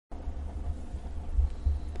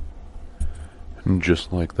And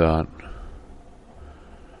just like that,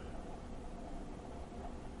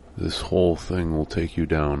 this whole thing will take you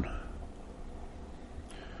down.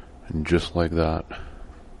 And just like that,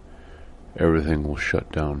 everything will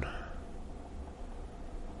shut down.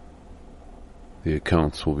 The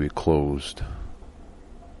accounts will be closed.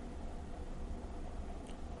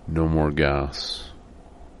 No more gas.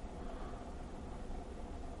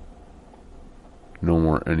 No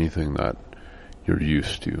more anything that you're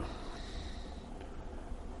used to.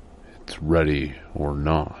 It's ready or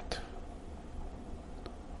not.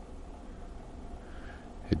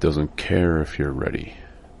 It doesn't care if you're ready.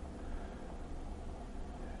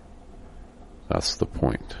 That's the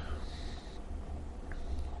point.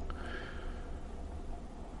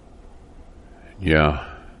 Yeah,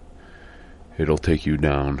 it'll take you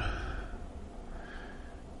down.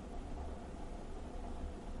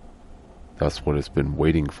 That's what it's been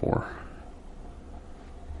waiting for.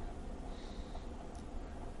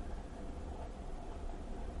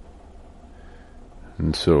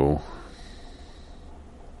 And so,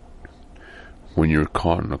 when you're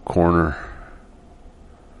caught in a corner,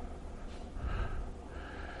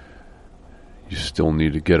 you still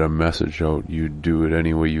need to get a message out. You do it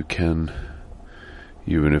any way you can,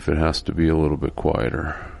 even if it has to be a little bit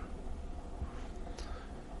quieter.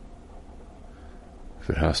 If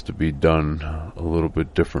it has to be done a little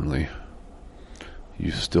bit differently,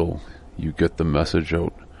 you get the message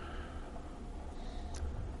out.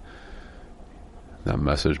 That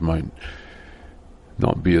message might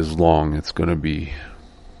not be as long. It's not going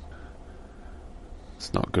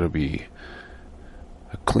to be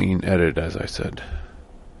a clean edit, as I said.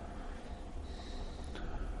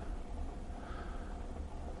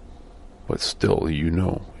 But still,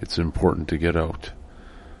 it's important to get out.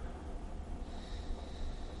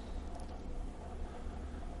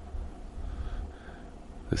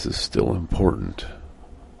 This is still important.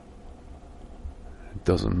 It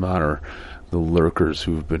doesn't matter. The lurkers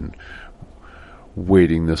who've been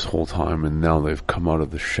waiting this whole time, and now they've come out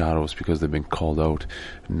of the shadows because they've been called out.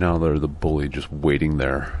 Now they're the bully just waiting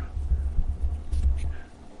there.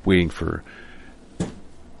 Waiting for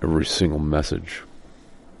every single message.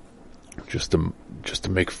 Just to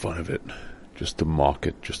make fun of it. Just to mock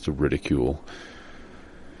it. Just to ridicule.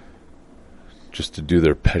 Just to do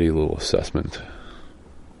their petty little assessment.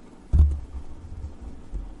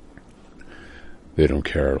 They don't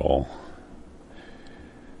care at all.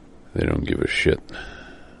 They don't give a shit.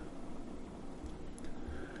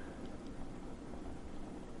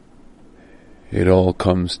 It all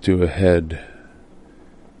comes to a head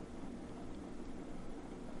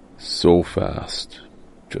so fast,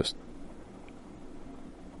 just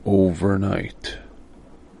overnight.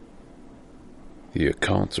 The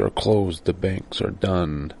accounts are closed, the banks are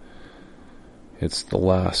done. It's the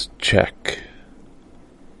last check.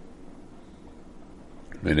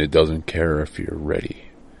 And it doesn't care if you're ready.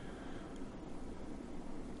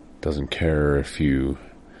 Doesn't care if you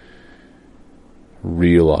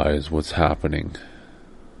realize what's happening,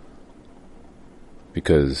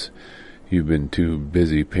 because you've been too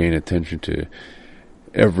busy paying attention to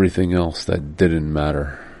everything else that didn't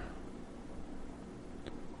matter,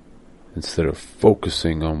 instead of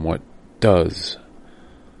focusing on what does.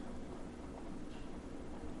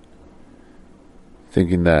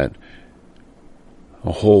 Thinking that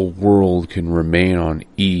a whole world can remain on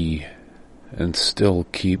E and still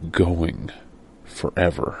keep going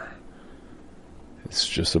forever. It's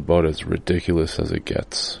just about as ridiculous as it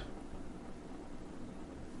gets.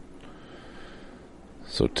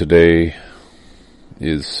 So today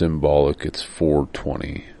is symbolic. It's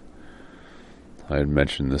 420. I had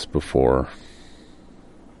mentioned this before.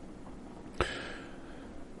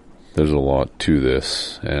 There's a lot to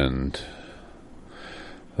this, and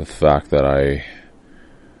the fact that I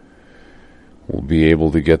will be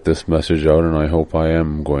able to get this message out, and I hope I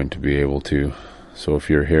am going to be able to. So if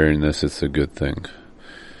you're hearing this, it's a good thing.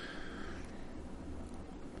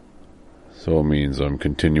 So it means I'm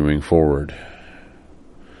continuing forward.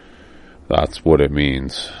 That's what it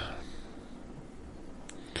means.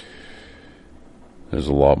 There's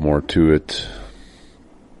a lot more to it,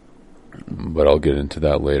 but I'll get into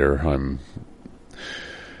that later. I'm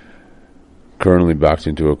currently backed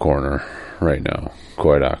into a corner right now,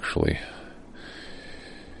 quite actually.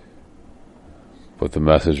 But the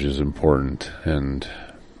message is important, and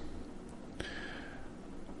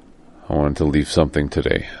I wanted to leave something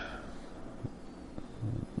today.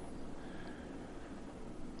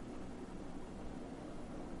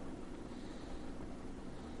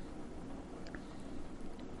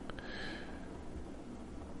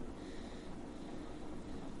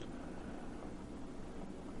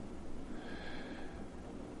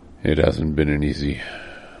 It hasn't been an easy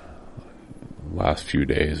last few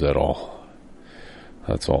days at all.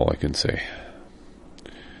 That's all I can say.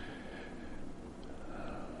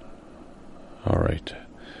 Alright.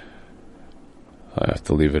 I have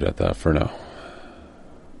to leave it at that for now.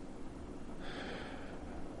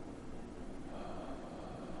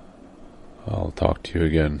 I'll talk to you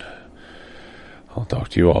again. I'll talk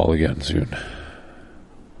to you all again soon.